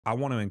I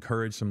want to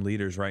encourage some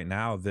leaders right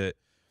now that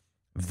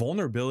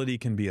vulnerability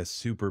can be a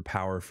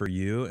superpower for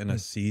you in a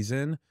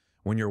season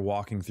when you're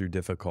walking through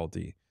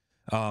difficulty.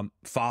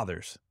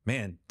 Fathers,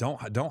 man,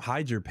 don't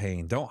hide your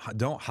pain.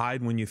 Don't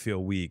hide when you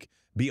feel weak.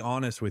 Be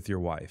honest with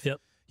your wife.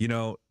 Yep. You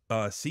know,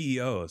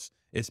 CEOs,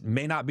 it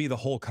may not be the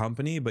whole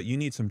company, but you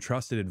need some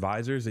trusted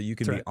advisors that you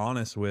can be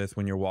honest with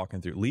when you're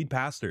walking through. Lead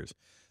pastors.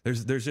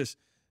 There's just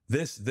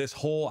this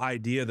whole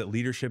idea that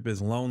leadership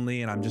is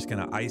lonely and I'm just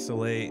going to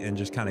isolate and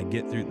just kind of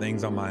get through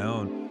things on my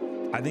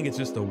own. I think it's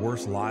just the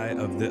worst lie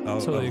of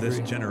this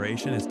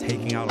generation is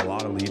taking out a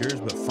lot of leaders,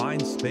 but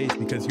find space,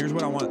 because here's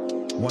what I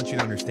want you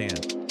to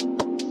understand.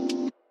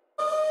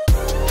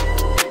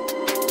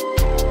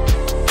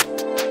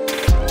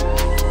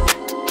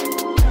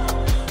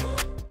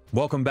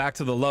 Welcome back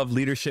to the Love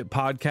Leadership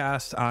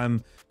Podcast.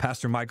 I'm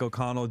Pastor Mike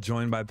O'Connell,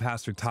 joined by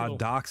Pastor Todd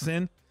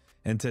Doxzon.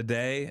 And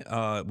today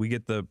we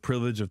get the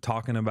privilege of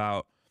talking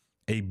about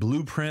a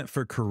blueprint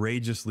for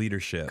courageous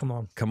leadership.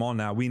 Come on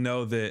now. We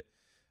know that,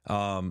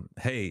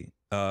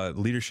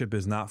 leadership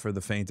is not for the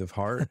faint of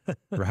heart,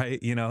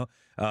 right? You know,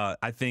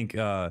 I think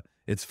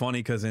it's funny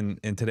because in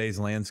today's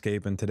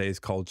landscape and today's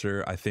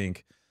culture, I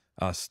think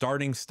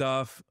starting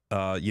stuff,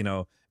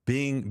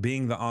 being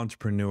the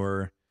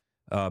entrepreneur,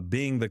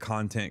 being the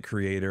content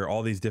creator,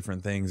 all these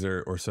different things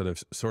are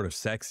sort of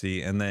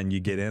sexy. And then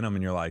you get in them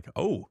and you're like,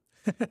 oh,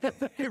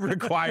 it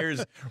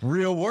requires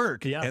real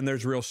work. Yeah. And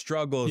there's real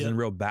struggles and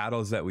real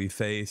battles that we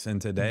face.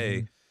 And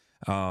today,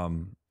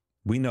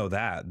 we know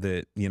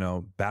that, you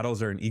know,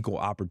 battles are an equal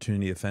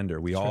opportunity offender.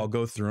 We all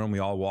go through them. We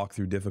all walk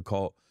through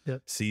difficult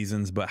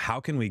seasons, but how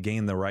can we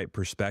gain the right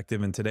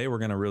perspective? And today we're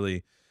going to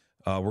really,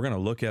 we're going to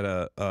look at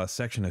a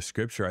section of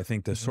scripture, I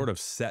think, to sort of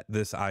set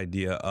this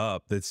idea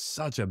up. That's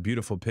such a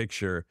beautiful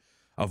picture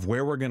of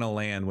where we're going to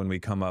land when we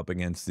come up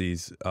against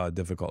these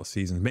difficult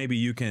seasons. Maybe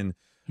you can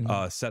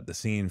set the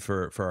scene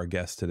for our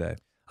guest today.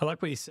 I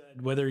like what you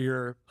said, whether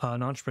you're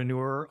an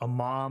entrepreneur, a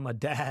mom, a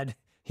dad,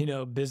 you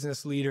know,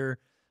 business leader,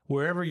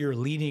 wherever you're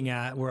leading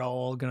at, we're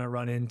all going to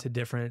run into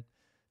different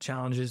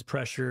challenges,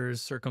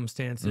 pressures,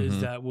 circumstances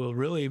that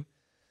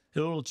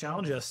it'll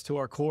challenge us to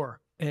our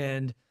core.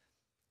 And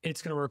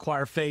it's going to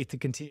require faith to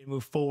continue to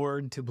move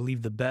forward, to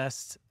believe the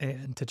best,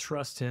 and to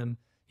trust him,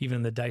 even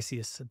in the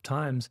diciest of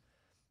times.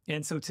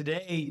 And so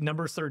today,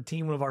 Numbers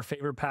 13, one of our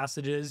favorite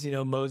passages, you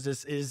know,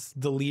 Moses is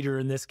the leader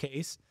in this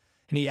case.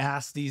 And he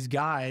asked these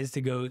guys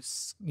to go,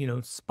 you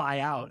know,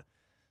 scout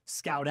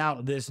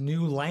out this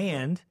new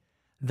land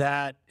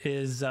that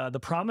is the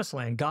promised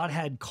land. God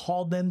had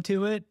called them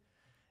to it.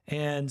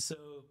 And so,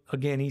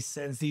 again, he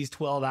sends these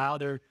 12 out.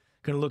 They're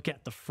going to look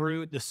at the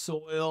fruit, the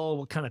soil,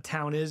 what kind of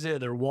town is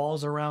it, their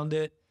walls around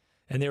it.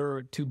 And they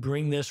were to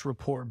bring this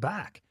report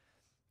back.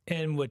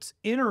 And what's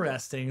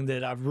interesting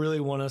that I really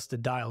want us to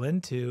dial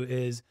into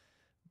is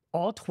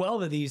all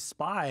 12 of these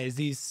spies,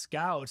 these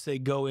scouts, they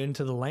go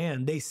into the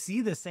land, they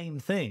see the same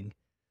thing.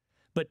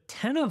 But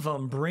 10 of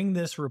them bring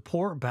this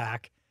report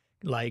back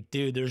like,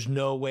 dude, there's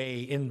no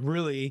way. And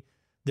really,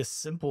 the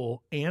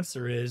simple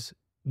answer is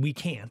we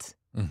can't.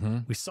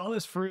 We saw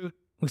this fruit,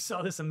 we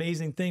saw this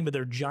amazing thing, but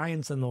there are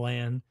giants in the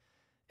land,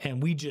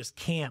 and we just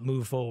can't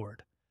move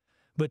forward.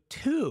 But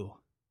 2,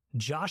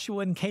 Joshua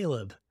and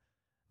Caleb,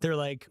 they're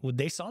like, well,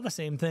 they saw the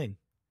same thing.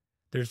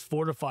 There's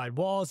fortified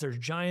walls, there's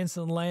giants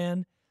in the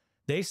land.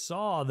 They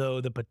saw,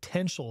 though, the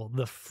potential,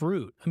 the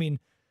fruit. I mean,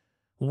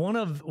 one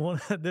of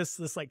this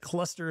like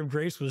cluster of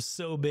grapes was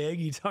so big.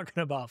 You're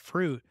talking about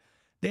fruit.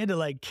 They had to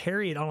like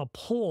carry it on a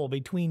pole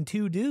between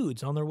 2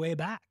 dudes on their way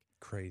back.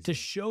 Crazy. To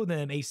show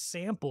them a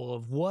sample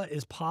of what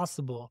is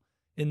possible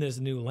in this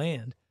new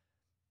land.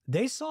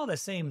 They saw the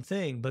same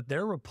thing, but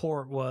their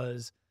report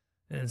was,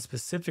 and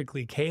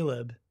specifically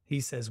Caleb, he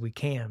says, we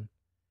can.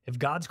 If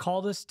God's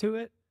called us to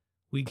it,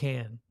 we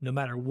can. No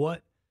matter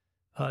what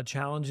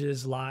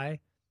challenges lie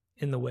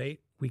in the way,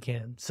 we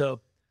can.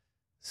 So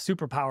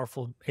super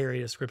powerful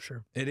area of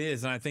scripture. It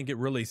is. And I think it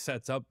really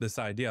sets up this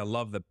idea. I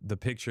love the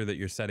picture that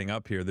you're setting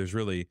up here.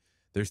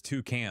 There's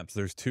 2 camps.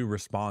 There's 2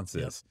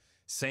 responses.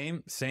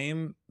 Same.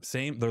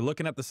 They're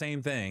looking at the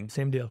same thing.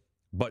 Same deal.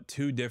 But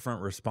 2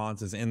 different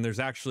responses. And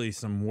there's actually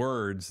some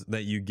words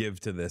that you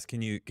give to this.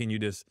 Can you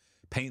just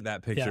paint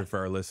that picture for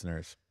our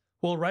listeners?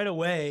 Well, right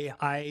away,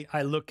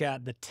 I look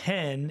at the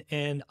 10,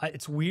 and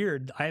it's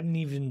weird. I don't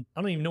even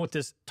know what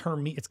this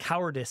term means. It's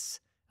cowardice.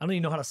 I don't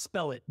even know how to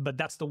spell it, but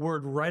that's the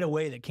word right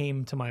away that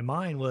came to my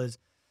mind was,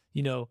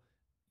 you know,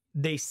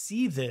 they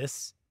see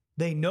this,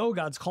 they know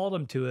God's called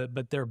them to it,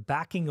 but they're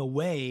backing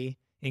away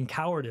in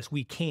cowardice.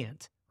 We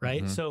can't,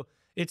 right? So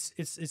it's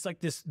like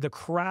the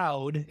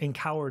crowd in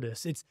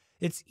cowardice.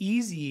 It's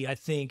easy, I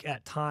think,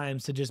 at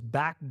times to just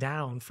back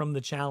down from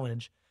the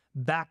challenge,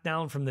 back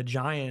down from the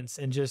giants,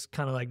 and just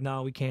kind of like,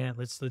 no, we can't.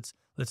 Let's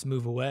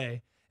move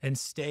away and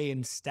stay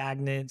in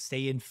stagnant,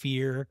 stay in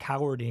fear,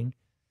 cowarding,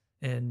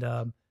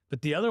 and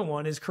but the other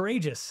one is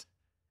courageous.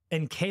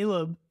 And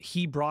Caleb,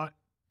 he brought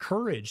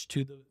courage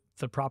to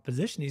the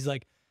proposition. He's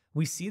like,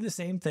 we see the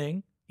same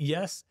thing.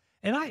 Yes.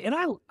 And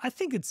I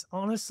think it's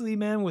honestly,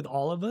 man, with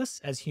all of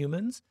us as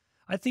humans,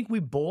 I think we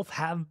both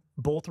have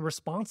both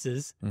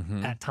responses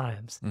at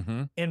times.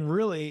 And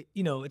really,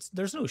 you know,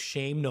 there's no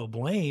shame, no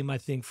blame, I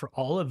think, for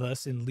all of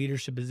us in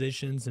leadership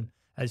positions and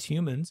as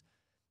humans.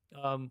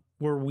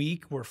 We're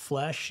weak, we're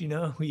flesh, you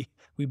know,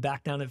 we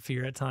back down at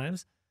fear at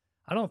times.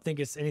 I don't think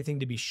it's anything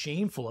to be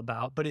shameful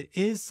about, but it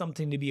is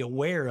something to be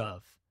aware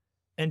of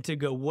and to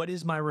go, what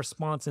is my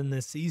response in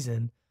this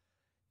season?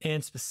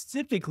 And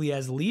specifically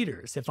as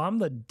leaders, if I'm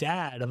the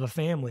dad of a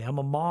family, I'm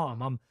a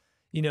mom,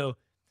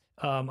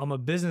 I'm a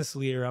business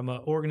leader, I'm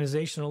an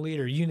organizational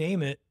leader, you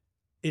name it.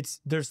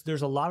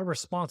 There's a lot of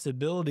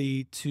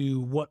responsibility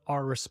to what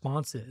our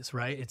response is,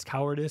 right? It's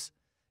cowardice,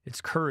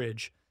 it's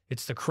courage,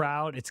 it's the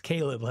crowd, it's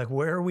Caleb. Like,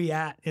 where are we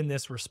at in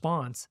this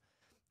response?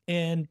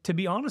 And to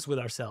be honest with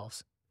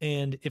ourselves.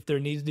 And if there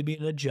needs to be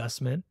an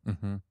adjustment,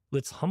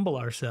 let's humble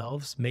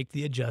ourselves, make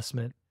the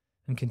adjustment,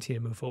 and continue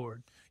to move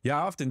forward. Yeah,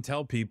 I often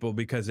tell people,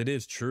 because it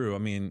is true. I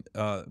mean,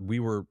 we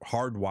were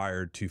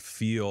hardwired to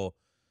feel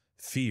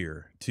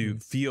fear, to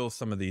feel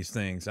some of these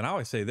things. And I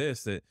always say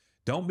this, that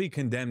don't be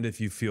condemned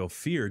if you feel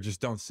fear, just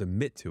don't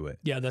submit to it.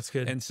 Yeah, that's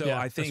good. And so yeah,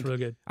 I think that's really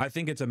good. I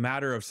think it's a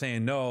matter of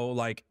saying, no,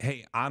 like,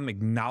 hey, I'm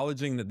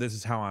acknowledging that this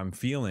is how I'm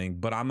feeling,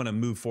 but I'm going to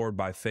move forward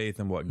by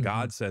faith in what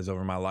God says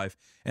over my life.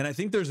 And I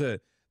think there's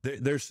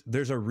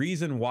a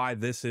reason why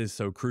this is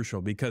so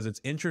crucial, because it's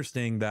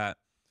interesting that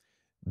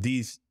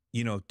these,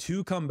 you know,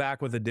 2 come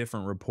back with a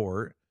different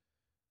report.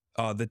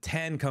 The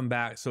 10 come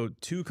back. So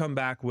 2 come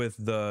back with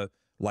the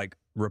like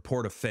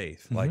report of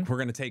faith. Like, we're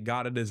going to take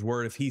God at his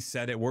word. If he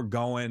said it, we're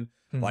going.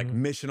 Like,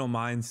 missional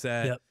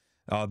mindset.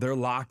 They're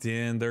locked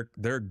in.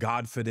 They're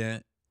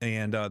Godfident.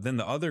 And then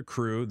the other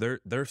crew,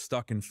 they're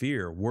stuck in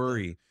fear,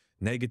 worry,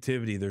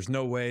 negativity. There's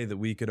no way that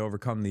we could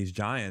overcome these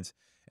giants.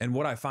 And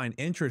what I find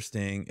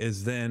interesting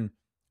is then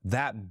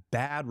that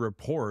bad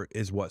report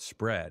is what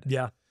spread.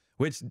 Yeah.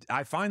 Which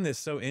I find this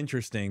so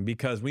interesting,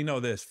 because we know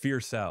this, fear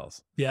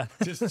sells. Yeah.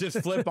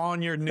 Just flip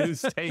on your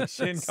news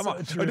station. Come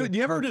on. True. Do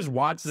you ever just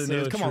watch the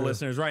news? Come on, true.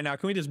 listeners, right now.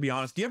 Can we just be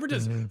honest? Do you ever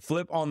just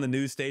flip on the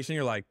news station?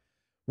 You're like,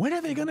 when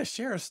are they going to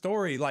share a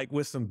story like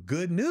with some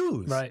good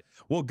news? Right.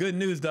 Well, good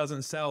news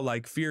doesn't sell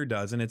like fear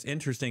does. And it's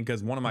interesting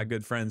because one of my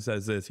good friends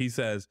says this. He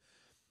says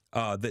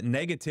that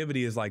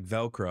negativity is like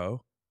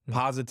Velcro.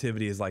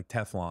 Positivity is like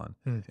Teflon.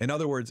 In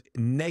other words,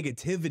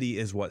 negativity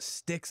is what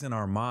sticks in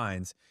our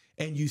minds.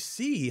 And you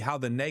see how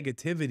the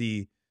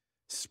negativity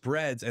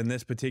spreads in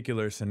this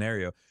particular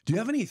scenario. Do you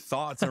have any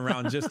thoughts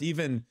around just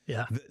even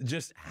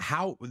just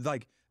how,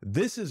 like,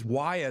 this is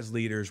why as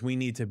leaders we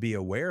need to be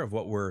aware of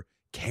what we're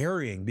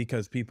carrying,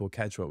 because people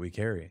catch what we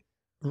carry?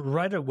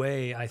 Right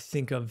away, I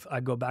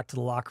go back to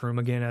the locker room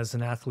again as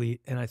an athlete,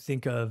 and I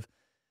think of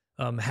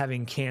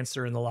having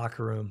cancer in the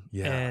locker room.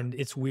 Yeah. And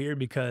it's weird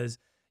because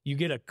you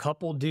get a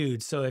couple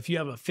dudes. So if you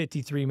have a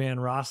 53-man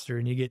roster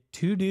and you get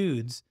 2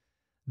 dudes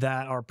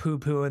that are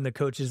poo-pooing the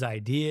coach's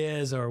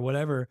ideas or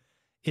whatever,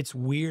 it's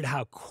weird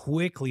how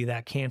quickly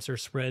that cancer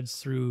spreads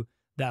through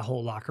that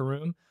whole locker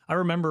room. I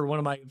remember one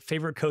of my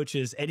favorite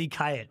coaches, Eddie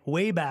Kyatt,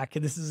 way back,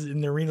 and this is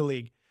in the Arena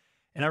League.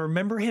 And I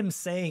remember him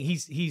saying,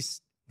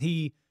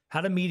 he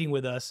had a meeting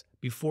with us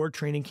before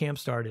training camp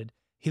started.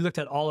 He looked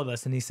at all of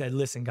us and he said,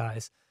 listen,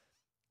 guys,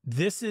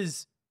 this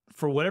is,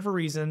 for whatever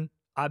reason,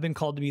 I've been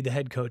called to be the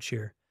head coach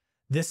here.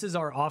 This is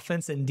our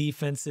offense and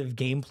defensive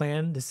game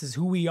plan. This is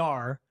who we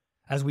are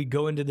as we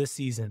go into this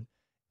season.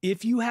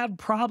 If you have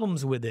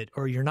problems with it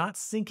or you're not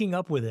syncing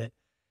up with it,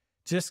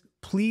 just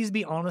please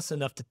be honest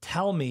enough to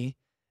tell me.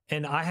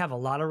 And I have a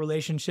lot of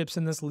relationships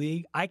in this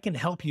league. I can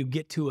help you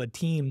get to a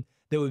team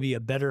that would be a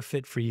better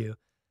fit for you.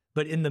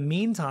 But in the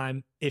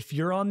meantime, if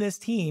you're on this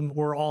team,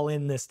 we're all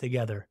in this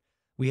together.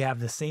 We have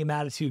the same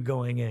attitude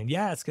going in.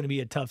 Yeah, it's going to be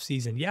a tough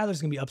season. Yeah,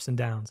 there's going to be ups and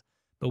downs,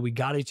 but we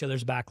got each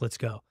other's back. Let's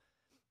go.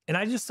 And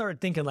I just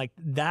started thinking, like,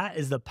 that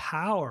is the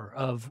power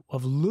of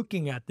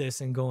looking at this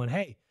and going,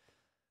 hey,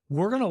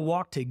 we're going to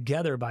walk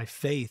together by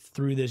faith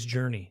through this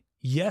journey.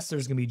 Yes,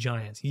 there's going to be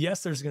giants.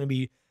 Yes, there's going to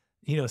be,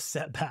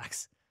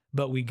 setbacks,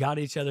 but we got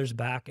each other's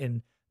back.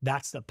 And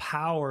that's the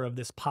power of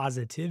this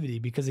positivity,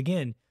 because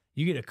again,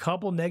 you get a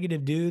couple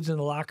negative dudes in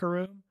the locker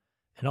room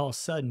and all of a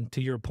sudden,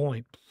 to your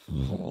point,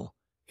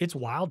 it's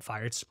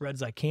wildfire. It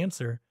spreads like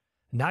cancer.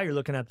 Now you're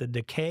looking at the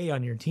decay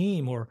on your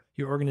team or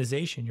your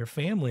organization, your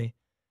family.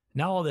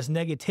 Now all this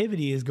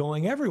negativity is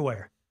going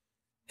everywhere.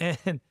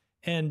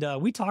 And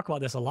we talk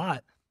about this a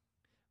lot.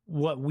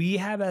 What we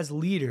have as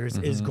leaders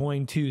is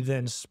going to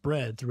then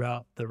spread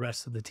throughout the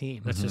rest of the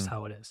team. That's just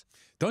how it is.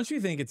 Don't you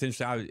think it's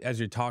interesting? As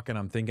you're talking,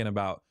 I'm thinking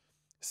about,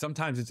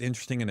 sometimes it's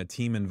interesting in a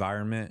team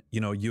environment.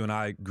 You and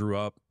I grew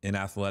up in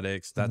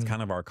athletics. That's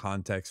kind of our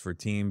context for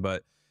team.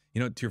 But,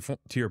 to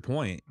your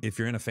point, if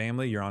you're in a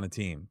family, you're on a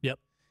team. Yep.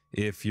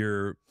 If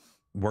you're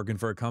working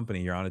for a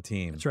company, you're on a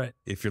team. That's right.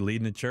 If you're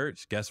leading a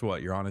church, guess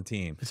what? You're on a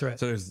team. That's right.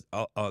 So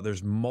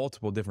there's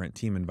multiple different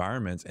team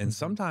environments. And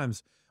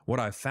sometimes what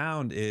I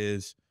found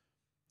is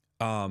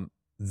the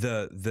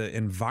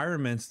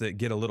environments that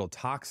get a little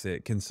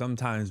toxic can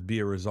sometimes be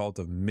a result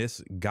of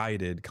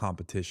misguided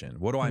competition.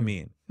 What do I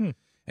mean?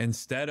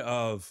 Instead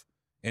of,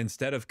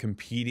 instead of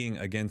competing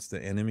against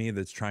the enemy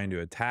that's trying to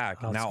attack,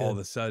 Oh, that's now all of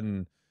good. a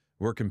sudden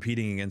we're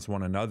competing against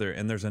one another.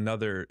 And there's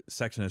another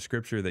section of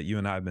scripture that you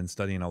and I have been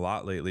studying a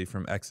lot lately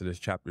from Exodus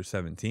chapter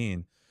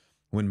 17,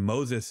 when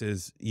Moses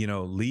is,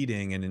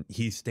 leading and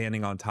he's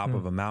standing on top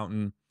of Mm. a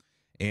mountain,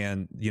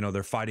 and,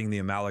 they're fighting the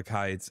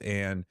Amalekites.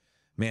 And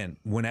man,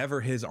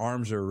 whenever his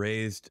arms are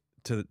raised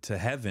to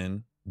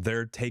heaven,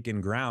 they're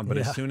taking ground. But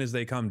Yeah. as soon as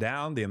they come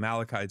down, the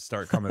Amalekites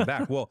start coming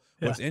back. Well,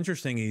 Yeah. what's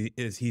interesting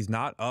is he's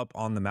not up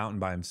on the mountain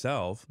by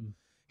himself. Mm.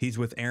 He's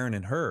with Aaron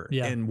and Hur.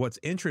 Yeah. And what's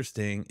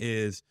interesting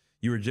is,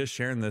 you were just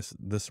sharing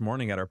this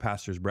morning at our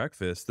pastor's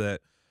breakfast,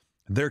 that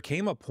there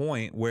came a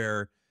point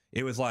where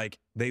it was like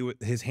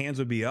his hands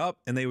would be up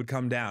and they would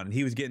come down, and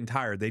he was getting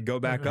tired. They'd go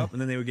back up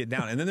and then they would get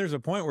down. And then there's a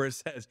point where it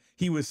says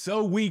he was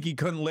so weak he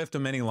couldn't lift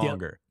them any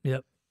longer.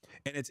 Yep.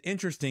 And it's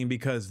interesting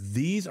because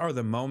these are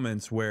the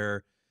moments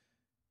where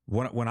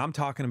when I'm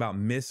talking about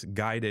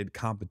misguided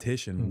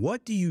competition,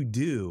 what do you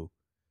do?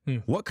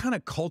 What kind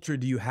of culture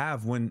do you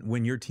have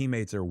when your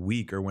teammates are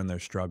weak or when they're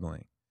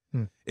struggling?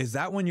 Is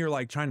that when you're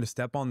like trying to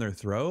step on their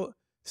throat,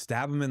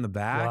 stab them in the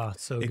back, Wow,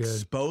 so good.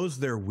 expose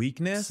their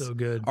weakness? So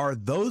good. Are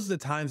those the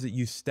times that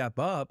you step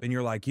up and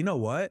you're like, you know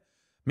what,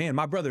 man,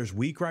 my brother's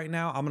weak right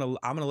now. I'm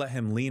gonna let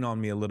him lean on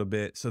me a little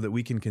bit so that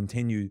we can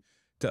continue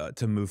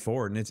to move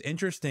forward. And it's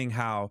interesting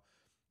how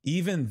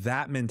even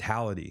that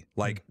mentality,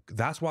 like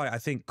that's why I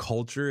think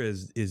culture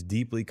is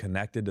deeply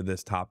connected to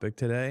this topic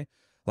today.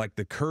 Like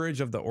the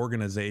courage of the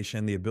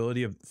organization, the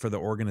ability for the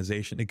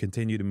organization to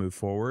continue to move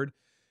forward,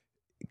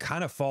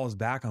 kind of falls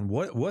back on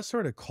what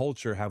sort of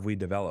culture have we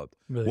developed?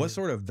 Really what is.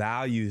 sort of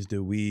values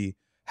do we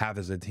have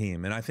as a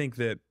team? And I think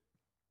that,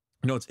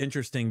 it's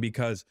interesting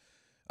because,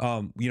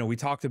 we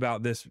talked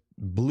about this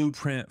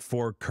blueprint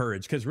for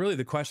courage, because really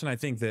the question I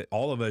think that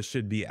all of us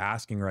should be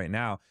asking right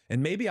now,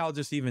 and maybe I'll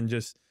just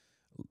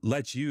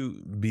let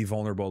you be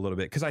vulnerable a little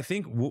bit, because I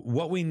think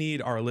what we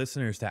need our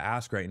listeners to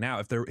ask right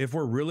now, if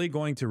we're really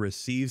going to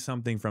receive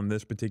something from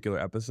this particular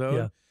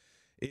episode,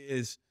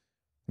 is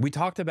we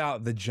talked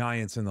about the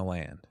giants in the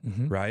land,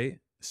 right?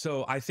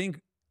 So I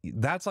think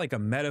that's like a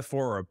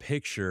metaphor or a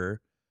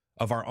picture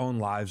of our own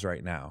lives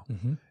right now.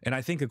 And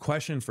I think a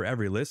question for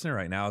every listener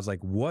right now is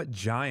like, what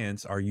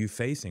giants are you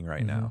facing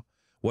right now?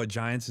 What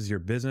giants is your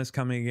business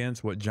coming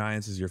against? What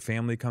giants is your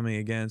family coming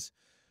against?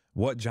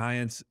 What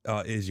giants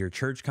is your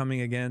church coming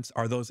against?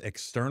 Are those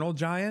external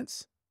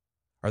giants?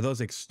 Are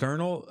those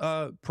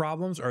external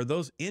problems? Or are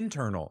those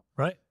internal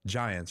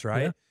giants,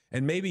 right? Yeah.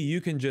 And maybe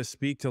you can just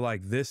speak to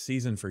like this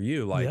season for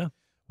you, like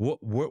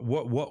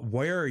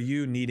where are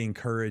you needing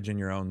courage in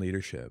your own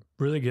leadership?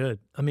 Really good.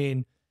 I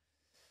mean,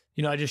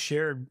 I just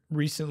shared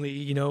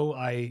recently,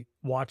 I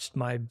watched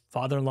my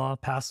father-in-law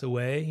pass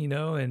away,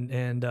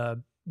 and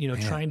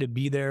trying to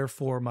be there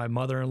for my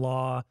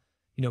mother-in-law,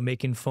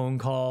 making phone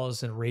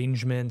calls and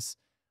arrangements,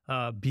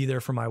 be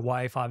there for my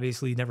wife.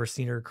 Obviously never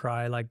seen her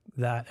cry like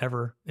that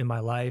ever in my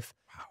life.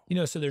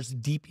 Wow. So there's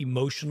deep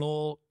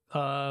emotional,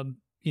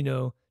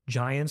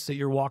 giants that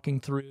you're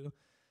walking through.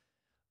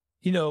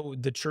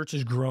 The church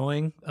is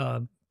growing.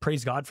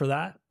 Praise God for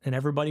that. And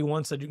everybody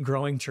wants a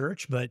growing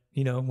church. But,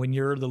 when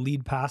you're the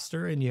lead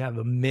pastor and you have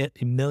a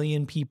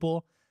million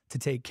people to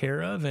take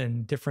care of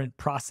and different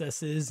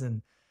processes,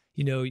 and,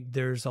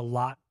 there's a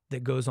lot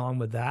that goes on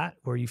with that,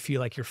 where you feel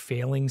like you're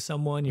failing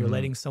someone, you're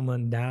letting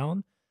someone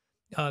down.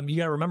 You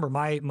got to remember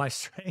my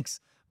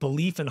strengths,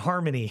 belief and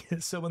harmony.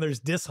 So when there's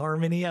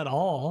disharmony at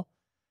all,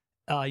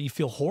 you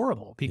feel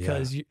horrible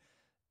because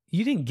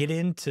you didn't get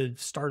in to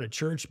start a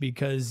church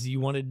because you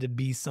wanted to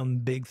be some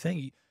big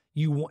thing.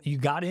 You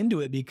got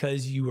into it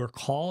because you were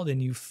called and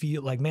you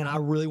feel like, man, I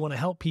really want to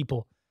help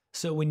people.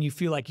 So when you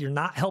feel like you're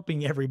not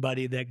helping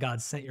everybody that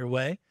God sent your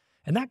way,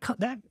 and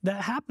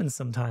that happens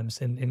sometimes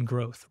in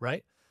growth,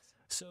 right?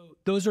 So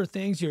those are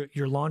things.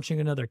 You're launching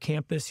another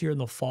campus here in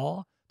the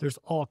fall. There's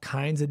all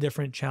kinds of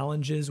different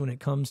challenges when it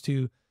comes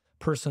to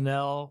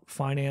personnel,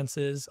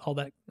 finances, all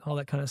that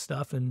kind of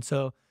stuff. And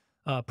so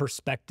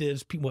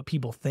perspectives, what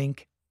people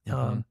think.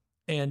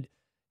 And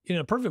in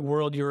a perfect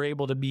world, you're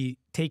able to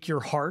take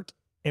your heart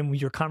and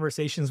your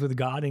conversations with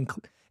God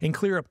and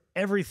clear up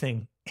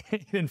everything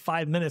in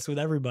 5 minutes with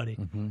everybody.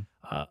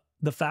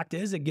 The fact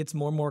is, it gets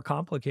more and more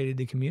complicated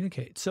to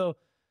communicate. So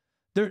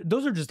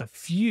those are just a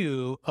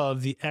few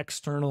of the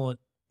external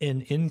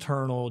and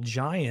internal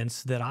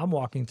giants that I'm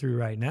walking through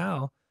right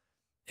now.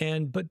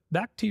 But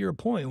back to your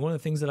point, one of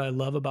the things that I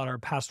love about our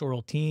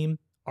pastoral team,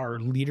 our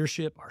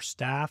leadership, our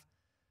staff,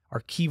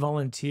 our key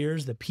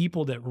volunteers, the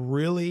people that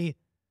really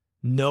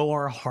know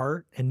our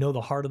heart and know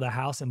the heart of the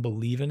house and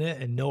believe in it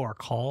and know our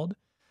called.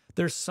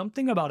 There's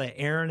something about an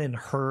Aaron and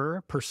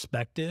Hur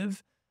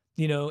perspective.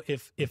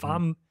 If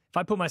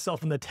I put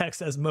myself in the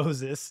text as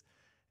Moses,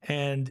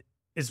 and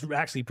it's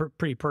actually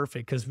pretty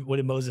perfect, because what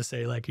did Moses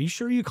say? Like, are you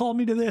sure you called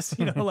me to this?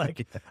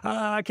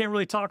 I can't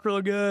really talk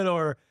real good,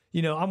 or,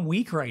 I'm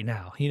weak right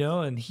now,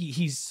 and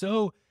he's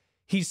so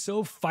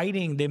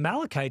fighting. The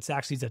Amalekites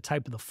actually is a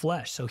type of the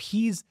flesh. So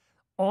he's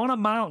on a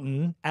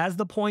mountain as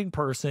the point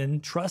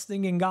person,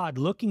 trusting in God,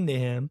 looking to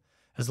him.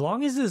 As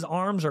long as his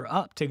arms are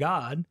up to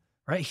God,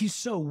 right? He's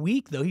so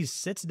weak though. He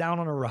sits down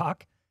on a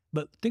rock.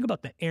 But think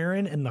about the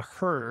Aaron and the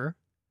Hur.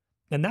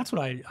 And that's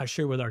what I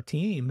share with our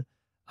team.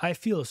 I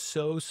feel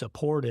so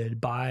supported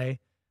by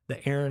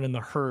the Aaron and the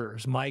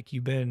Hurs. Mike,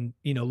 you've been,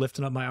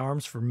 lifting up my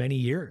arms for many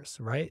years,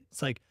 right?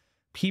 It's like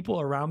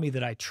people around me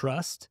that I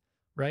trust,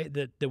 right?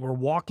 That we're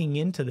walking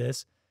into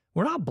this.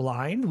 We're not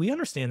blind. We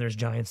understand there's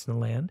giants in the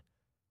land.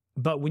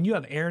 But when you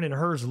have Aaron and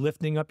Hurs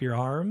lifting up your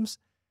arms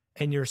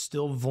and you're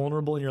still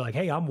vulnerable and you're like,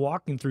 hey, I'm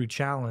walking through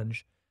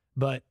challenge,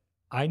 but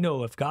I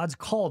know if God's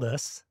called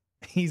us,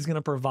 he's going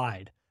to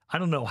provide. I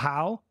don't know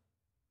how,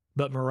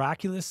 but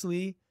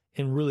miraculously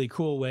in really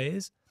cool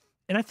ways.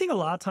 And I think a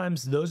lot of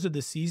times those are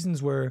the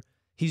seasons where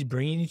he's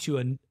bringing you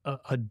to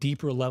a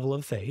deeper level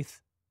of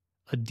faith,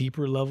 a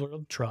deeper level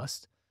of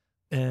trust.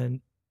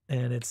 And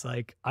it's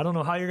like, I don't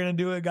know how you're going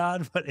to do it,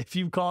 God, but if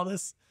you've called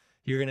us,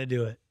 you're going to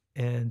do it.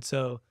 And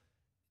so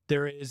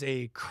there is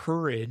a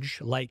courage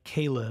like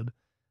Caleb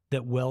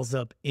that wells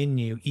up in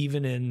you,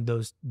 even in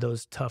those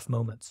tough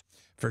moments.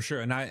 For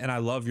sure. And I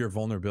love your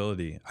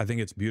vulnerability. I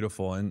think it's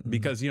beautiful. And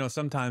because,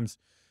 sometimes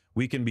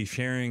we can be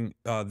sharing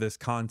this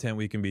content,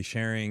 we can be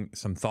sharing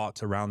some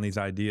thoughts around these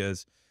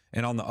ideas.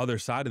 And on the other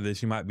side of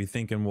this, you might be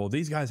thinking, well,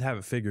 these guys have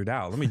it figured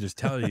out. Let me just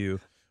tell you,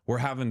 we're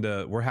having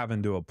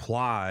to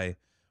apply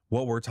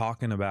what we're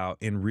talking about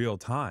in real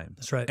time.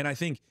 That's right. And I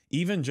think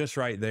even just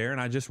right there, and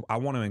I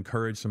want to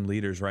encourage some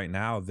leaders right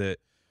now that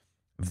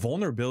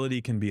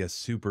vulnerability can be a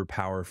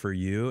superpower for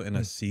you in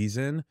a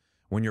season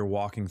when you're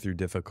walking through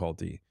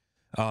difficulty.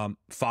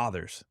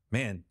 Fathers,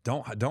 man,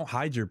 don't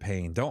hide your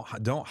pain.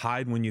 Don't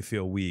hide when you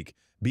feel weak.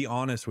 Be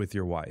honest with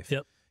your wife.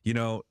 Yep.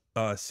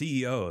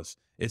 CEOs,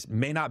 it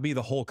may not be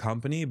the whole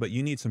company, but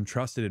you need some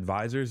trusted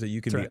advisors that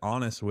you can be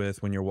honest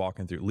with when you're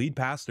walking through. Lead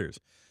pastors.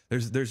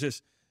 There's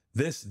just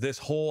this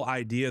whole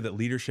idea that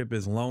leadership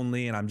is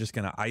lonely and I'm just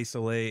going to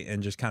isolate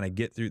and just kind of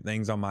get through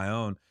things on my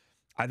own.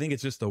 I think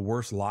it's just the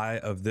worst lie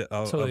of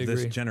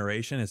this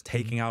generation is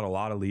taking out a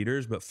lot of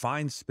leaders. But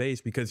find space,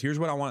 because here's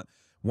what I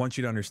want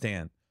you to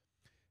understand.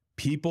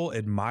 People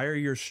admire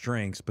your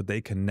strengths, but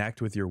they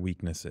connect with your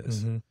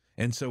weaknesses.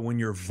 And so when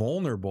you're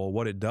vulnerable,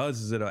 what it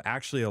does is it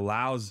actually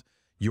allows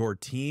your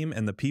team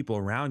and the people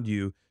around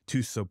you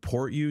to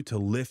support you, to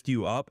lift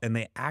you up, and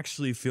they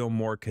actually feel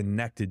more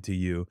connected to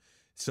you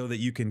so that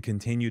you can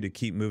continue to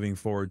keep moving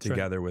forward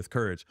together with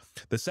courage.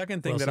 The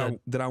second thing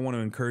that I want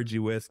to encourage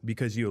you with,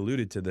 because you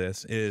alluded to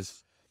this,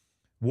 is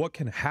what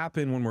can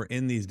happen when we're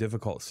in these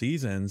difficult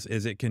seasons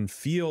is it can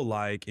feel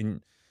like,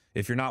 and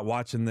if you're not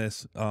watching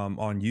this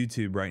on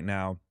YouTube right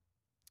now,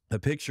 the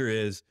picture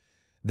is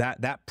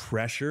that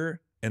pressure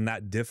and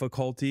that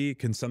difficulty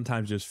can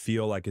sometimes just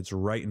feel like it's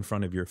right in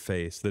front of your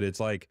face, that it's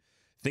like,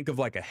 think of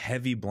like a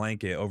heavy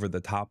blanket over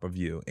the top of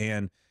you.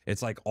 And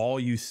it's like all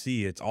you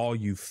see, it's all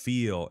you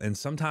feel. And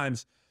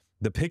sometimes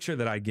the picture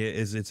that I get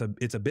is it's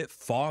a bit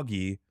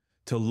foggy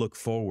to look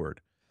forward.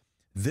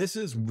 This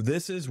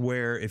is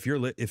where if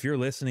you're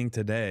listening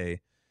today,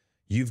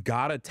 you've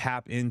got to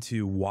tap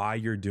into why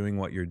you're doing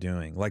what you're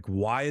doing. Like,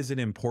 why is it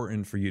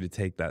important for you to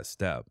take that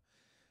step?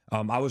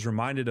 I was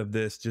reminded of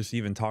this just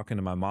even talking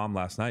to my mom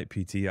last night,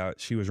 PT.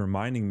 She was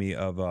reminding me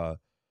of a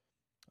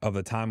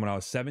time when I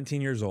was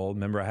 17 years old.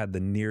 Remember, I had the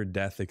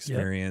near-death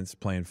experience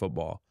playing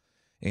football.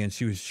 And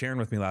she was sharing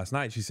with me last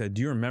night. She said,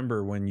 do you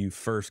remember when you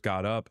first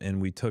got up and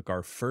we took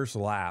our first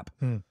lap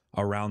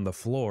around the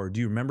floor?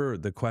 Do you remember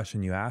the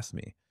question you asked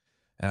me?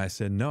 And I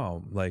said,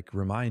 no, like,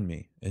 remind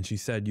me. And she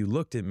said, you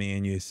looked at me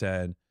and you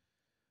said,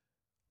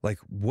 like,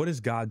 what is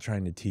God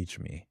trying to teach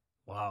me?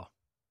 Wow.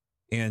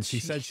 And she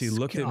said she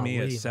looked at me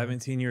at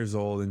 17 years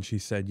old and she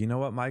said, you know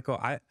what, Michael,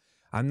 I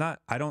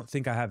don't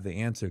think I have the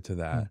answer to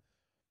that.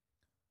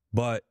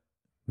 But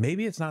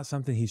maybe it's not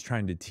something he's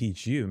trying to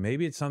teach you.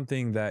 Maybe it's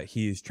something that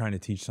he's trying to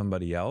teach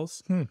somebody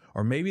else.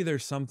 Or maybe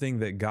there's something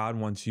that God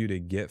wants you to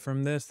get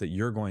from this that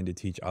you're going to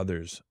teach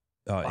others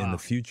in the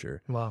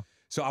future. Wow.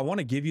 So I want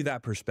to give you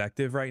that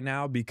perspective right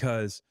now,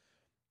 because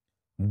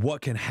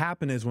what can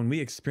happen is when we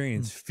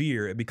experience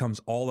fear, it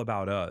becomes all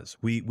about us.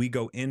 We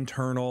go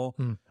internal.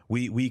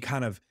 We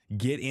kind of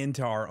get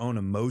into our own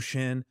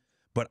emotion.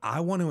 But I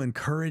want to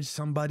encourage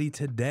somebody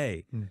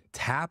today,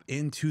 tap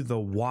into the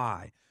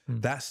why.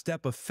 That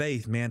step of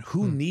faith, man,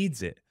 who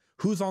needs it?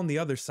 Who's on the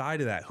other side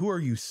of that? Who are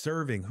you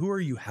serving? Who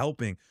are you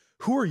helping?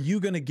 Who are you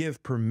going to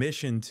give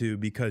permission to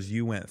because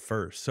you went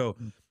first? So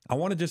I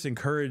want to just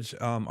encourage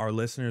our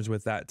listeners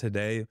with that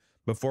today.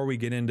 Before we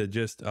get into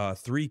just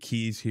 3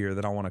 keys here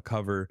that I want to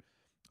cover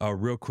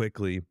real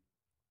quickly.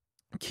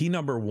 Key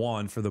number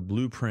 1 for the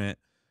blueprint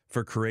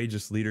for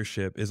courageous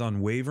leadership is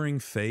unwavering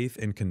faith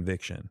and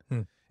conviction.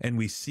 And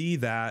we see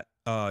that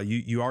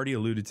you already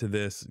alluded to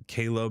this.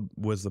 Caleb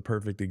was the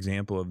perfect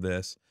example of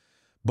this.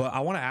 But I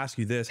want to ask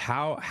you this.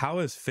 How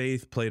has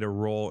faith played a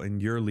role in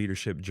your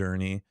leadership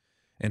journey?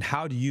 And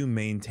how do you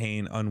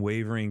maintain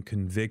unwavering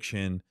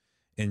conviction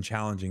in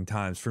challenging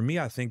times? For me,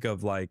 I think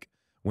of like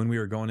when we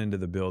were going into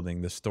the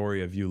building, the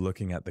story of you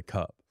looking at the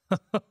cup.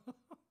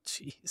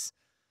 Jeez.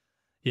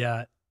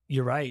 Yeah,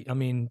 you're right. I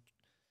mean,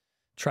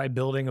 try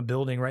building a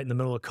building right in the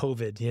middle of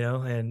COVID, you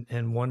know,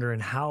 and wondering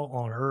how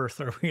on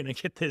earth are we going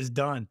to get this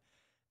done,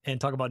 and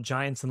talk about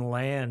giants in the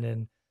land,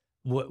 and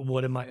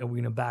what am I, are we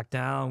going to back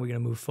down? Are we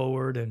going to move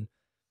forward? And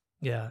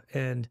yeah.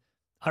 And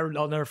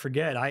I'll never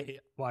forget. I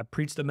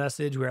preached a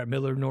message. We were at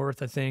Millard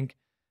North, I think.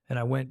 And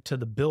I went to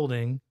the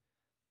building,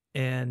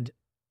 and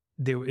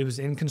it was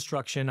in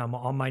construction. I'm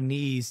on my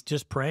knees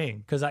just praying,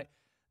 because that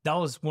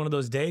was one of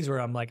those days where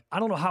I'm like, I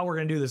don't know how we're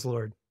going to do this,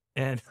 Lord.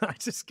 And I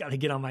just got to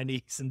get on my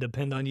knees and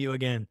depend on you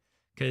again,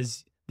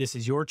 because this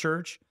is your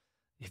church.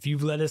 If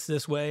you've led us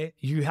this way,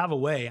 you have a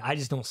way. I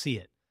just don't see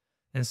it.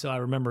 And so I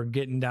remember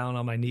getting down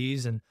on my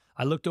knees, and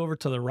I looked over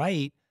to the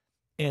right,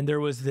 and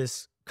there was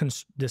this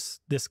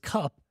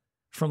cup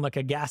from like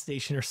a gas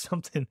station or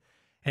something,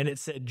 and it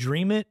said,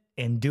 "Dream it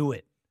and do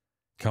it."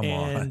 Come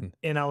on.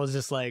 And I was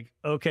just like,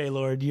 okay,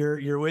 Lord,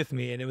 you're with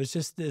me. And it was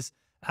just this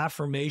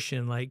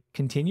affirmation, like,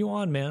 continue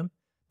on, man.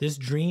 This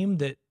dream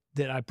that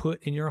I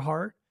put in your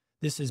heart,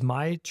 this is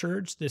my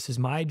church. This is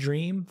my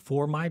dream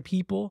for my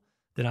people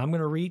that I'm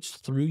going to reach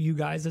through you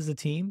guys as a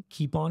team.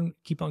 Keep on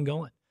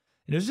going.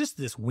 And it was just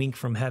this wink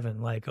from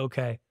heaven, like,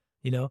 okay,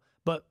 you know,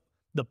 but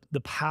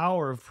the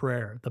power of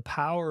prayer, the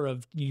power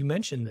of, you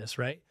mentioned this,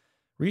 right?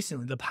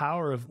 Recently, the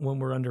power of when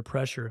we're under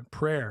pressure,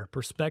 prayer,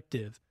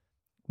 perspective,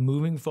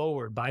 moving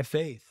forward by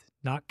faith,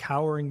 not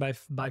cowering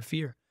by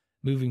fear,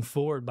 moving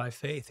forward by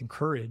faith and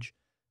courage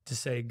to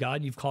say,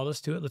 God, you've called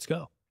us to it. Let's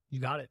go. You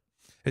got it.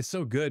 It's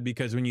so good,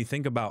 because when you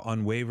think about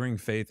unwavering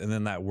faith and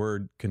then that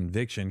word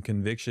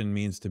conviction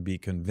means to be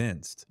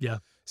convinced. Yeah.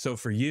 So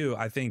for you,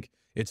 I think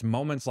it's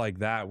moments like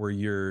that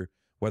where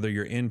whether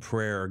you're in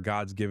prayer or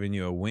God's giving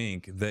you a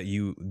wink, that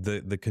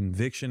the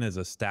conviction is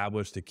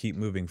established to keep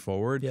moving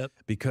forward. Yep.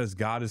 Because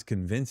God is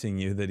convincing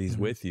you that he's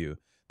with you,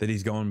 that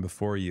he's going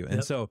before you.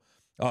 And so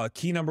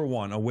key number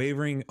one,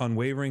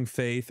 unwavering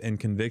faith and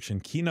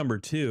conviction. Key number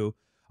two,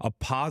 a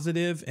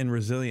positive and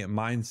resilient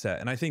mindset.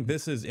 And I think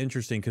this is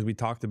interesting, because we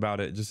talked about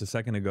it just a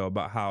second ago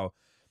about how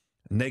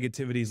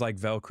negativity is like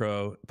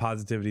Velcro,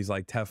 positivity is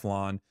like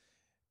Teflon.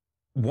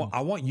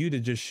 I want you to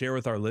just share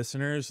with our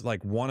listeners,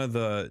 like, one of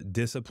the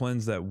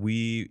disciplines that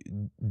we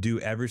do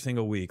every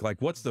single week.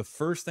 Like, what's the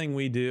first thing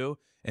we do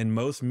in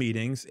most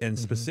meetings, and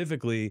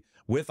specifically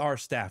with our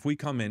staff? We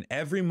come in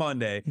every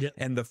Monday,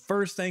 and the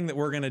first thing that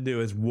we're going to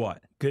do is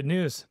what? Good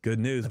news. Good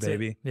news, That's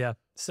baby. it. Yeah.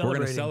 We're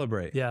going to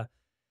celebrate. Yeah.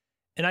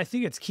 And I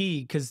think it's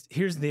key, because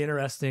here's the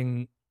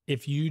interesting,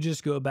 if you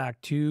just go back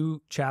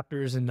 2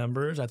 chapters in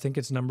Numbers, I think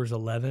it's Numbers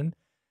 11,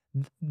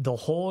 the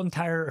whole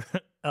entire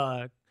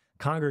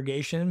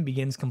congregation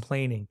begins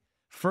complaining.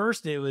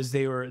 First, it was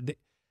they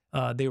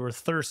were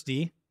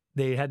thirsty.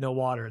 They had no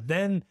water.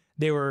 Then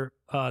they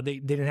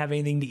didn't have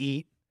anything to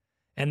eat,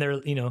 and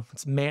they're, you know,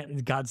 it's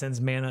God sends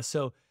manna.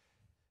 So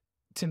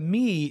to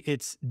me,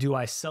 it's, do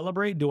I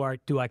celebrate? Do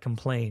I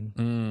complain?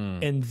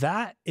 And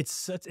that it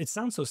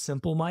sounds so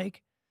simple,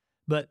 Mike,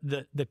 but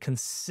the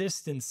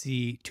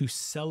consistency to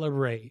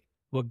celebrate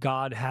what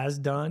God has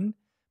done,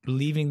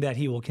 believing that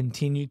he will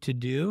continue to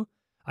do,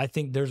 I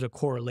think there's a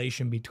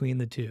correlation between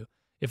the two.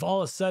 If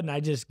all of a sudden I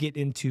just get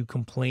into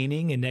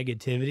complaining and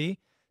negativity,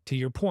 to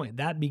your point,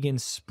 that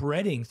begins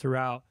spreading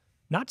throughout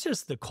not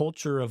just the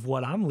culture of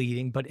what I'm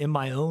leading, but in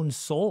my own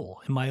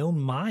soul, in my own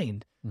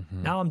mind.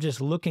 Now I'm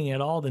just looking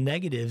at all the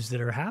negatives that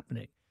are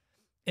happening.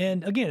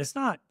 And again, it's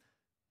not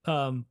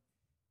you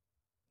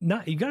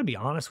got to be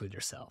honest with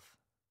yourself.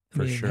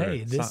 For sure.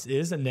 Hey, this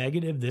is a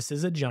negative. This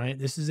is a giant.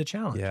 This is a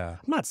challenge. Yeah. I'm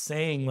not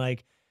saying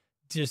like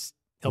just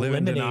Live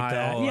in eliminate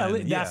that.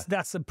 denial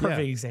That's a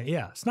perfect example.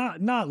 Yeah. It's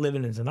not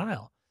living in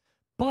denial,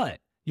 but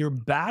you're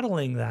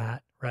battling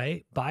that,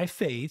 right, by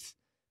faith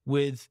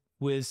with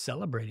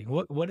celebrating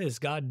what has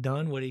God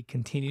done, what he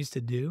continues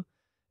to do.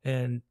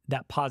 And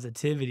that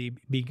positivity,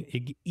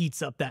 it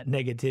eats up that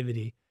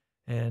negativity,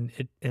 and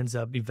it ends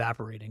up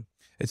evaporating.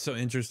 It's so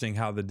interesting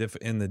how it's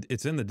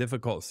in the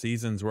difficult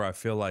seasons where I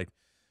feel like,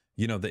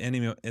 you know, the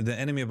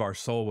enemy of our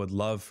soul would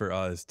love for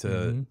us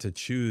to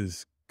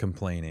choose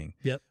complaining.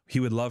 Yep. He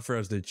would love for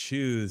us to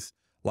choose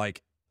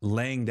like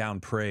laying down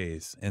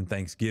praise and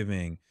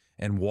thanksgiving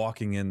and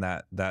walking in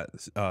that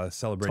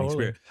celebrating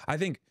spirit. I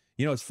think,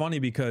 you know, it's funny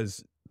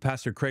because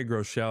Pastor Craig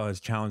Rochelle has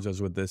challenged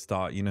us with this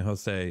thought. You know, he'll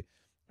say,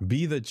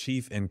 be the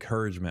chief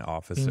encouragement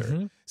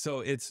officer. So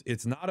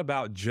it's not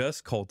about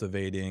just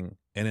cultivating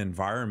an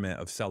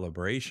environment of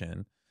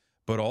celebration,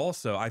 but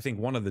also I think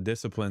one of the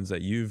disciplines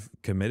that you've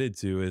committed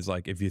to is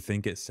like, if you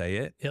think it, say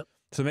it. Yep.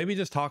 So maybe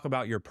just talk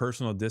about your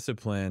personal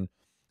discipline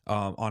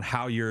on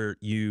how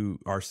you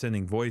are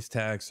sending voice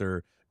text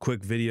or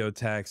quick video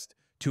text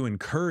to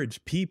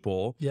encourage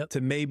people to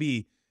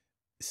maybe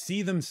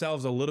see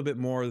themselves a little bit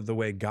more the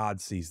way God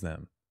sees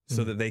them,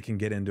 so that they can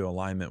get into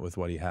alignment with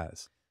what he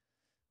has.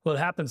 Well, it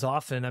happens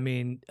often. I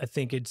mean, I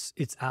think it's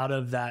out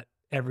of that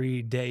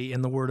every day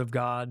in the Word of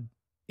God,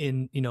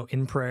 in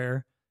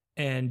prayer,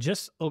 and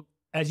just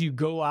as you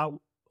go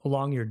out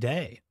along your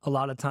day, a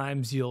lot of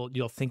times you'll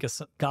think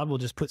of God will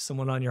just put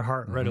someone on your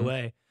heart right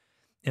away.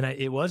 And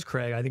it was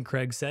Craig. I think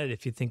Craig said,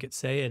 if you think it,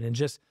 say it. And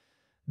just,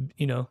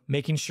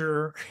 making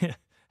sure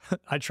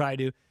I try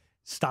to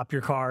stop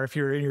your car if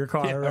you're in your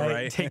car,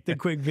 right? Take the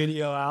quick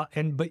video out,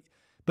 and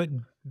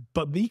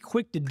but be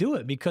quick to do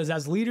it, because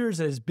as leaders,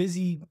 as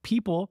busy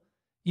people,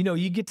 you know,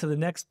 you get to the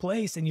next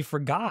place and you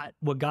forgot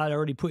what God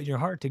already put in your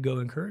heart to go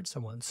encourage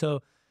someone.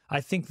 So I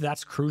think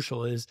that's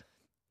crucial, is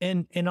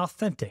and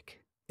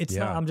authentic. It's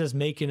not I'm just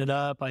making it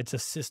up. It's a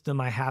system.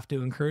 I have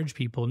to encourage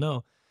people.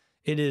 No,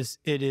 it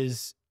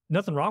is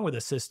nothing wrong with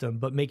a system,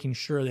 but making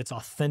sure that it's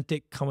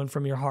authentic, coming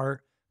from your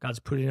heart. God's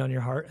putting it on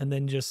your heart, and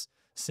then just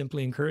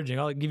simply encouraging.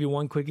 I'll give you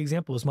one quick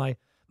example. Is my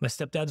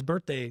stepdad's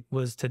birthday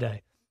was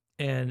today,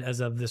 and as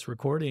of this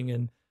recording,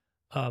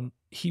 and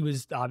he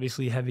was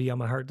obviously heavy on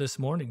my heart this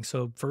morning.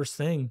 So first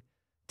thing,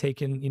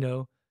 taking, you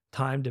know,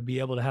 time to be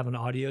able to have an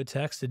audio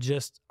text to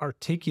just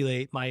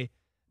articulate my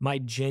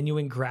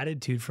genuine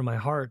gratitude from my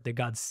heart that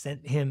God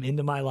sent him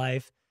into my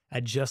life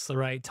at just the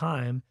right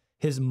time.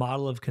 His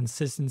model of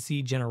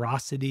consistency,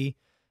 generosity,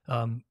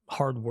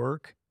 hard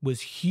work was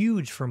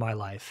huge for my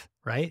life,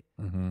 right?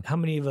 How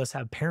many of us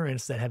have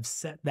parents that have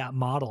set that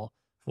model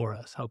for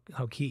us?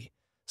 How key.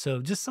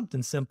 So just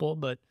something simple,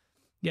 but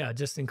yeah,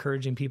 just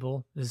encouraging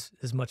people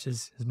as much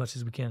as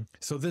we can.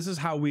 So this is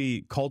how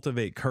we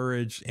cultivate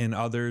courage in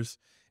others.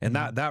 And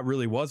that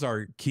really was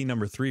our key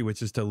number 3,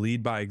 which is to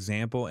lead by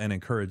example and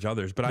encourage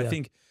others. But I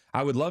think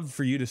I would love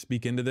for you to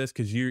speak into this,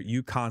 because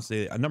you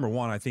constantly, number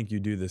one, I think you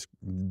do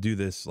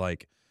this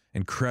like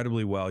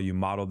incredibly well. You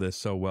model this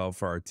so well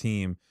for our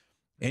team.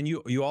 And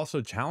you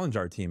also challenge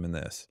our team in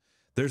this.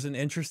 There's an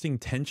interesting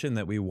tension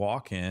that we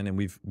walk in, and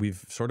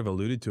we've sort of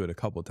alluded to it a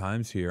couple of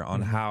times here,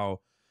 on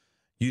how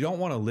you don't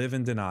want to live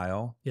in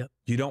denial.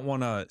 You don't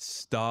want to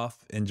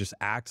stuff and just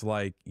act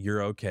like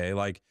you're okay.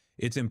 Like,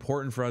 it's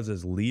important for us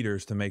as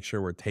leaders to make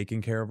sure we're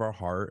taking care of our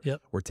heart.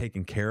 We're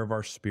taking care of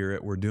our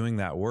spirit. We're doing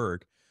that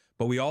work.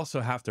 But we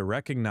also have to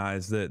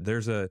recognize that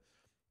there's a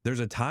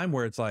time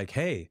where it's like,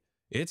 hey,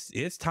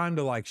 it's time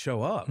to like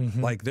show up.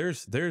 Like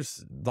there's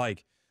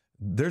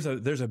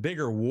a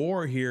bigger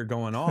war here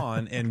going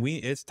on, and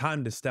it's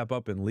time to step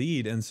up and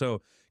lead. And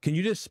so can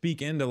you just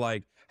speak into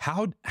like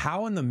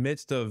how in the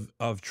midst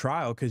of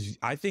trial, because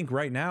I think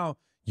right now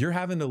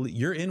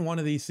you're in one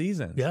of these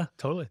seasons. Yeah,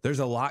 totally. There's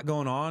a lot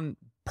going on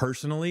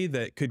personally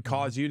that could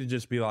cause you to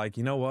just be like,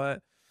 you know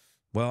what?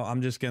 Well,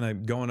 I'm just going to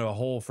go into a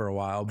hole for a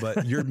while,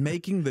 but you're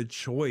making the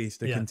choice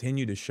to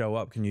continue to show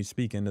up. Can you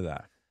speak into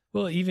that?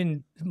 Well,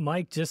 even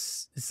Mike,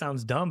 just, it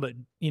sounds dumb, but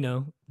you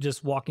know,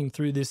 just walking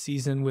through this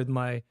season with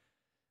my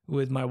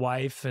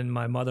wife and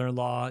my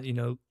mother-in-law, you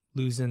know,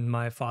 losing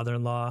my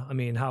father-in-law. I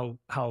mean, how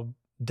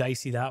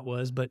dicey that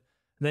was. But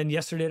then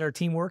yesterday at our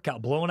team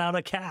workout, blowing out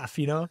a calf,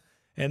 you know,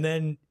 and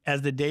then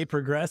as the day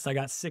progressed, I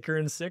got sicker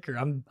and sicker.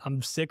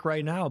 I'm sick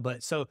right now.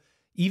 But so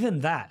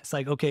even that, it's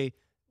like, okay,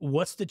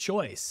 what's the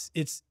choice?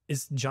 It's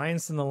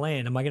giants in the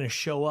land. Am I going to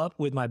show up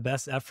with my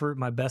best effort,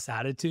 my best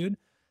attitude?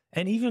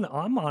 And even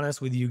I'm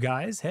honest with you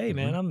guys. Hey,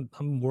 man,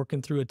 I'm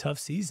working through a tough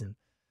season.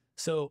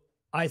 So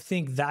I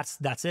think that's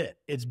it.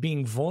 It's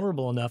being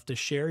vulnerable enough to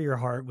share your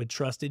heart with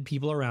trusted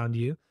people around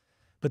you.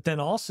 But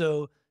then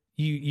also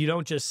you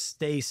don't just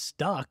stay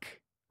stuck,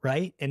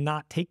 right? And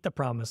not take the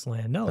promised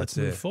land. No, let's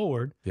move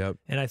forward.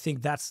 And I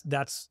think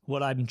that's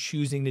what I'm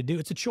choosing to do.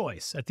 It's a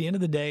choice. At the end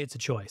of the day, it's a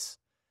choice.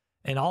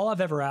 And all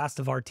I've ever asked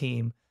of our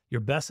team,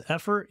 your best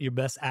effort, your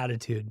best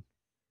attitude,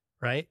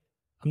 right?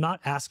 I'm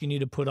not asking you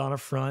to put on a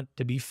front,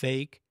 to be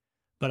fake,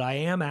 but I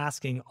am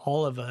asking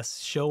all of us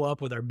show up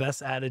with our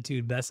best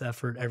attitude, best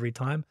effort every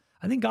time.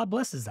 I think God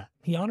blesses that.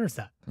 He honors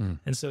that.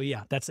 And so,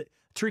 yeah, that's it.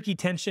 Tricky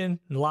tension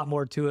and a lot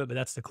more to it, but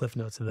that's the cliff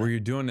notes of that. Where you're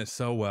doing it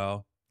so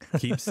well.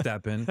 Keep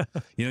stepping.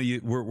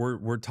 You know,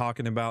 we're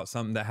talking about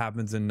something that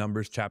happens in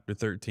Numbers chapter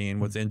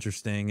 13. What's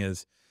interesting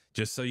is,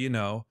 just so you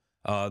know,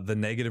 the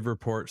negative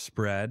report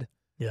spread,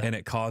 and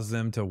it caused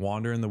them to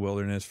wander in the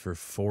wilderness for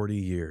 40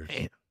 years.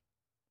 Damn.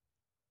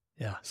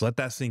 Yeah. So let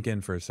that sink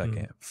in for a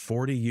second.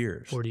 40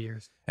 years. 40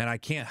 years. And I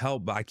can't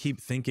help but I keep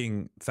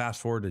thinking,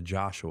 fast forward to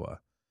Joshua.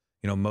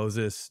 You know,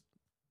 Moses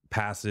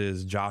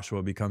passes,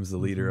 Joshua becomes the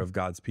leader of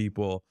God's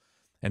people.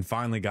 And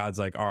finally, God's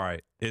like, all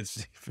right,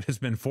 it's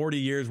been 40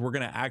 years. We're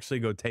going to actually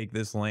go take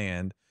this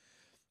land.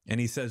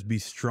 And he says, be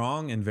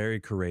strong and very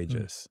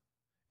courageous.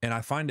 And I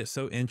find it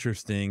so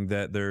interesting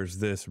that there's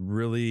this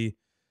really,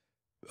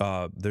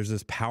 there's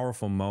this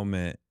powerful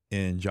moment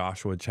in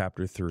Joshua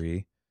chapter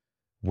 3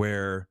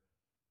 where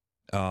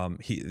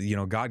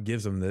God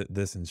gives them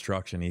this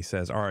instruction. He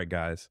says, all right,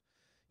 guys,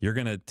 you're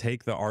going to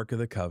take the Ark of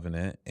the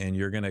Covenant and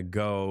you're going to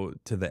go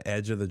to the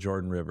edge of the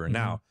Jordan River.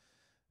 Now,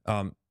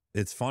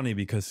 it's funny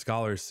because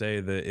scholars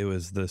say that it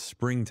was the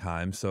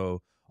springtime.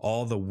 So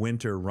all the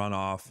winter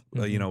runoff,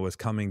 was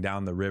coming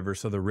down the river.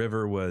 So the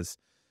river was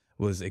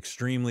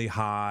extremely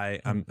high.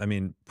 I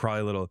mean,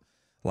 probably a little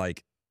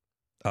like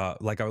a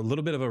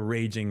little bit of a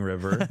raging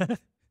river.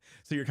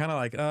 So you're kind of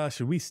like,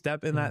 should we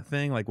step in that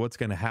thing? Like, what's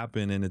going to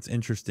happen? And it's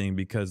interesting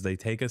because they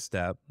take a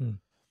step,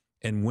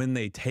 and when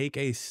they take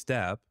a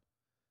step,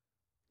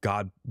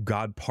 God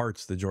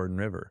parts the Jordan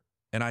River.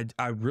 And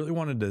I really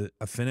wanted to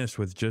finish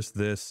with just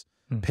this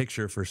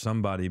picture for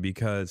somebody,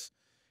 because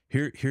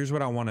Here's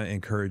what I want to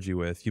encourage you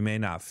with. You may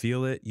not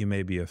feel it. You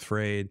may be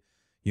afraid.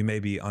 You may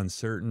be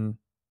uncertain.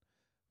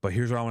 But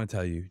here's what I want to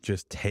tell you.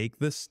 Just take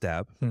the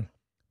step,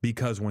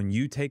 because when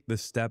you take the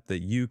step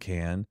that you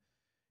can,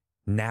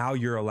 now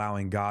you're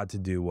allowing God to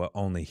do what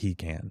only he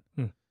can.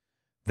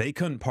 They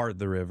couldn't part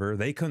the river.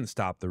 They couldn't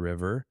stop the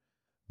river,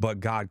 but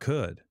God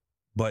could.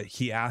 But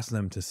he asked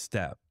them to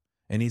step,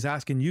 and he's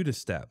asking you to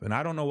step. And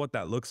I don't know what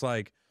that looks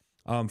like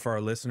for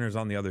our listeners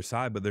on the other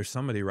side, but there's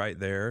somebody right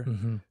there,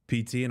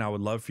 PT, and I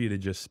would love for you to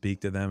just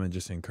speak to them and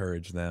just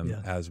encourage them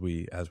as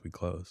we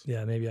close.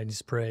 Yeah, maybe I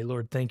just pray,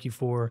 Lord, thank you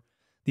for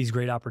these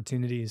great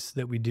opportunities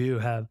that we do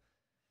have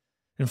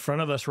in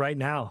front of us right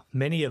now.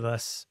 Many of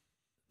us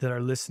that are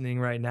listening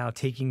right now,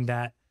 taking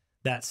that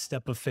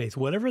step of faith,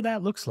 whatever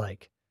that looks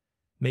like.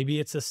 Maybe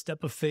it's a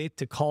step of faith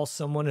to call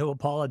someone to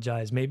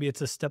apologize. Maybe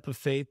it's a step of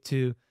faith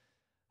to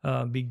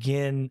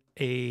begin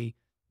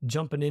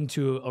jumping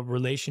into a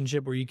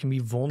relationship where you can be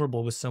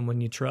vulnerable with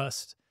someone you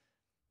trust,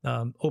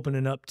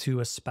 opening up to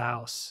a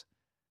spouse.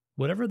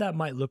 Whatever that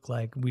might look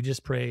like, we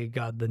just pray,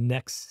 God, the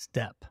next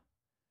step.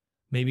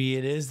 Maybe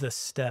it is the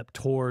step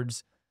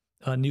towards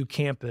a new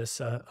campus,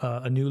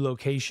 a new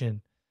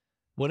location.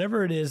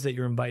 Whatever it is that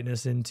you're inviting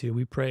us into,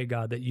 we pray,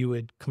 God, that you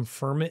would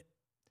confirm it.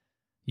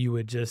 You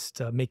would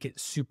just make it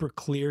super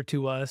clear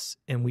to us,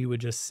 and we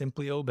would just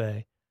simply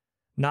obey.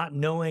 Not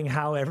knowing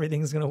how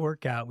everything's going to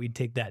work out, we'd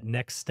take that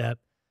next step.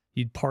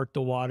 You'd part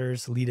the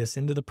waters, lead us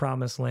into the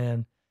promised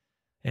land,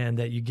 and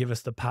that you give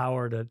us the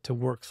power to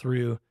work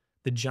through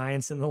the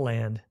giants in the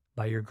land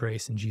by your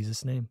grace in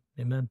Jesus' name.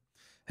 Amen.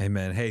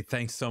 Amen. Hey,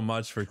 thanks so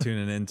much for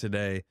tuning in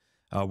today.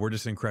 We're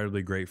just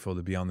incredibly grateful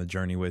to be on the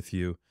journey with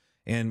you.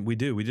 And we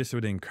just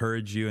would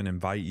encourage you and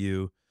invite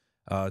you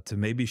to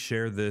maybe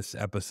share this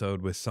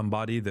episode with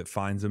somebody that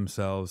finds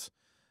themselves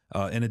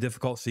in a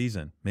difficult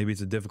season. Maybe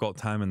it's a difficult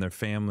time in their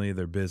family,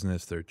 their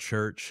business, their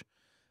church.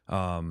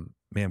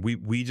 Man,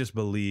 we just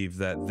believe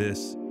that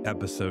this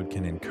episode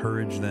can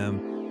encourage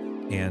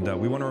them. And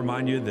we want to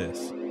remind you of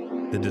this.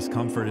 The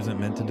discomfort isn't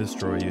meant to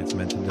destroy you. It's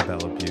meant to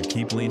develop you.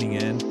 Keep leaning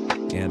in,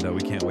 and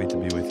we can't wait to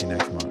be with you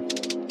next month.